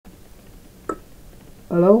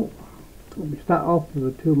Hello, we start off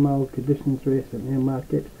with a 2-mile conditions race at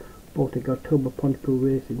Newmarket, Baltic October Pontypool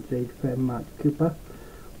Racing, Jade Fair, Mark Cooper,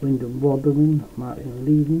 Wyndham Rotherham, Martin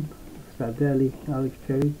Leedon, Stardelli, Alex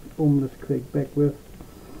Cherry, Homeless Craig Beckworth,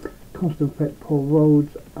 Constant Fret Paul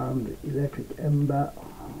Rhodes, and Electric Ember,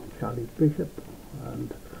 Charlie Bishop,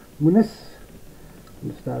 and Muniz,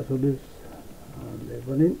 and the Stars Others, and they're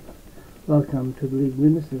running. Welcome to the league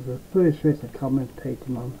winners. This is the first race I'm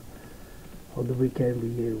commentating on the weekend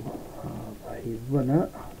review of a runner,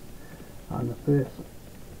 and the first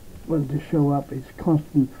one to show up is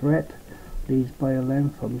Constant Threat, leads by a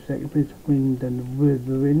length from second place Wind and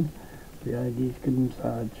Wuthering. Behind these comes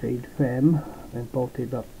Jade Femme, then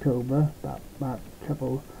Bolted October, that Mark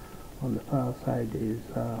couple on the far side is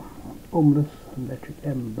Homeless and Electric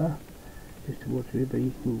Ember, just towards me, but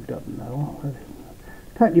he's moved up now.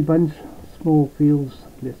 Tightly bunched, small fields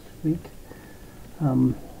this week.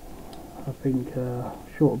 I think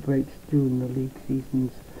short breaks during the league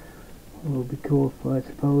seasons will be called for, I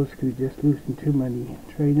suppose, because we're just losing too many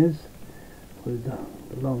trainers with the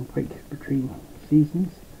long breaks between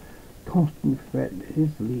seasons. Constant Threat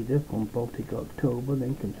is the leader from Baltic October,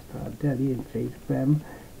 then comes Stardelli and Chase Femme,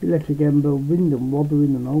 Electric Ember, Wyndham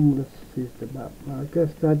Rotherham and Homeless is the map marker.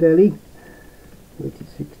 Stardelli, rated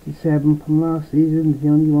 67 from last season, the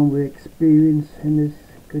only one with experience in this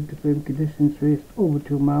good to firm conditions race over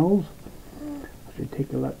 2 miles. I should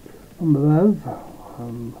take a look from above.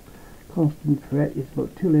 Constant Threat is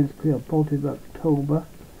about 2 lengths clear of Bolted October,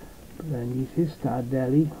 but then uses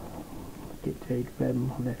Stardelli, get Jade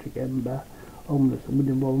Femme, Electric Ember, Homeless and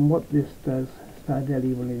Wyndham Rotherham. What this does,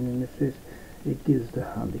 Stardelli running in this is, it gives the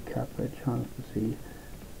handicapper a chance to see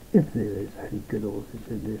if there is any good horses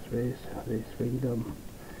in this race. They swing them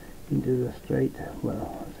into the straight,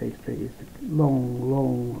 well, I say straight, it's a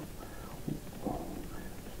long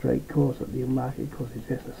straight course at the Newmarket course. It's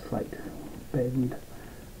just a slight bend,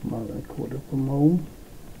 a mile and a quarter from home.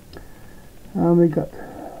 And we got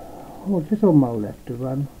just 1 mile left to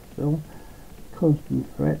run, so Constant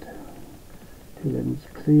Threat, 2 lengths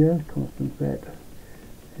clear. Constant Threat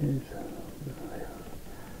is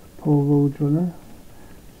Paul Rhodes runner.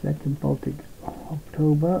 Second Baltic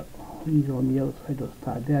October, he's on the outside of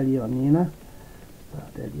Stardelli on the inner.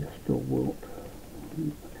 Stardelli a stalwart,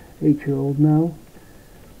 8-year-old now,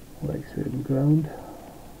 likes certain ground.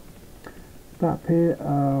 Back here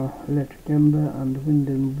are Electric Ember and Wind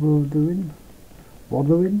and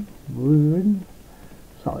Wuthering.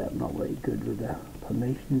 Sorry, I'm not very good with the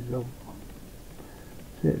pronunciations of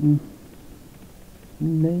certain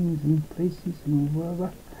names and places and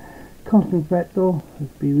whatever. Constant Threat though has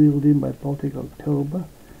been wheeled in by Baltic October.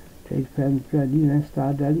 Jade Femme's ready, then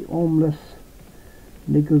Stardelli. Homeless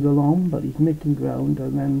niggles along, but he's making ground,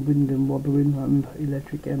 and then Wind and Rotherham and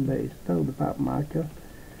Electric Ember is still the back marker.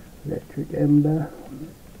 Electric Ember,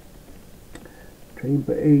 trained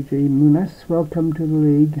by AJ Muniz. Welcome to the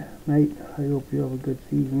league, mate. I hope you have a good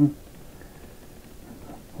season.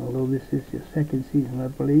 Although this is your second season, I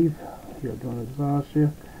believe. You're done as last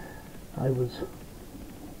year. I was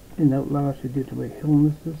in out last year due to my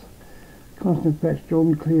illnesses. Constant Threat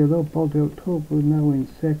John clear though. Baltic October now in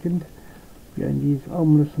second. Behind these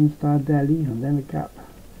Homeless and Stardelli, and then a gap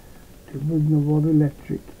to Woodnor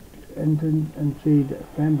Electric Enton and Jade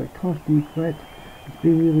Femme. But Constant Threat has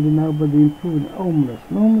been wheeled in now by the improving Homeless.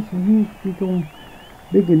 And Homeless is usually going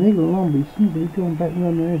big and niggle along, but he seems to be going back and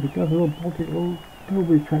running ahead because Baltic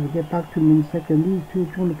October is trying to get back to him in second. These two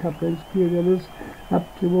join a couple and steer the others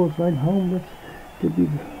up towards line. Homeless could be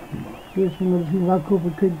the first one of the team. I'll go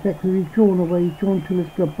for Craig Beckworth. He's drawn away. He's drawn to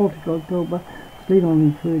let's go Baltic October. Stayed on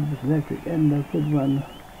in third with Electric Ember. Good run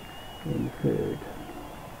in third.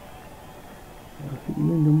 I think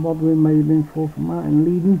Wyndham Rotherham may have been fourth for Martin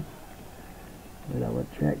Leedon. We'll have a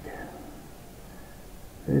check.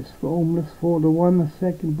 There's Homeless 4-1. The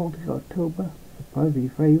second Baltic October. Surprisingly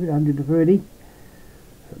favourite, 130.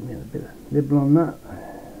 So we had a bit of nibble on that.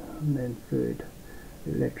 And then third,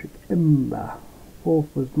 Electric Ember.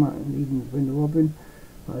 Fourth was Martin Leedon's Wyndham Rotherham.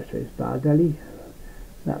 I say Stardelli.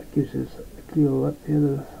 That gives us a clue what the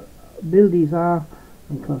other abilities are,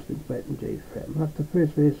 and Constant Threat and Jade Femme. That's the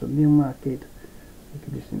first race on Newmarket, the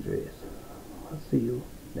conditions race. I'll see you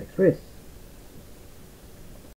next race.